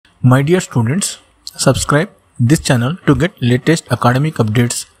My dear students, subscribe this channel to get latest academic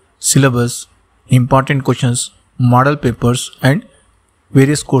updates, syllabus, important questions, model papers and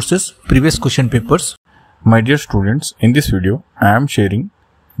various courses previous question papers. My dear students, in this video I am sharing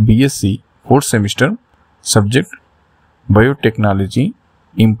Bsc 4th semester subject biotechnology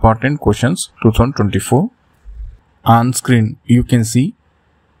important questions 2024. On screen you can see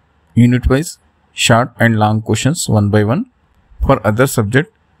unit wise short and long questions one by one. For other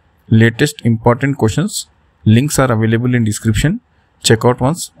subject latest important questions links are available in description. Check out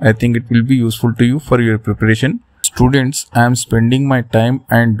once. I think it will be useful to you for your preparation. Students, I am spending my time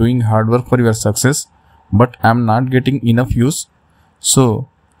and doing hard work for your success, but I am not getting enough use. So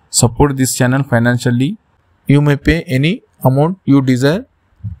support this channel financially. You may pay any amount you desire.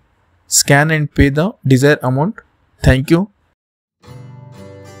 Scan and pay the desired amount. Thank you.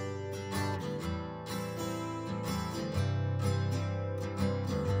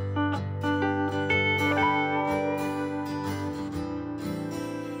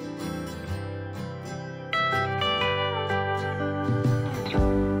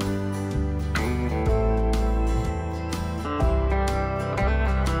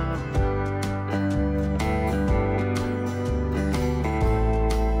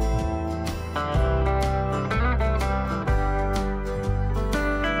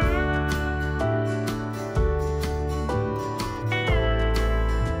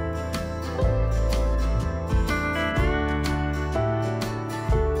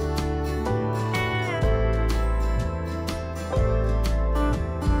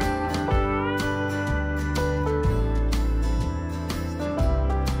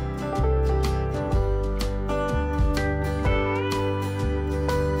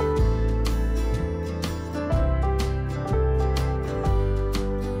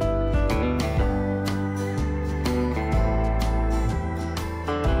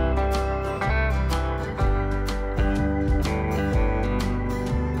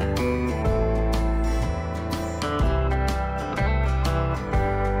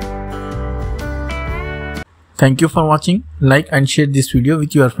 Thank you for watching. Like and share this video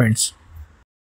with your friends.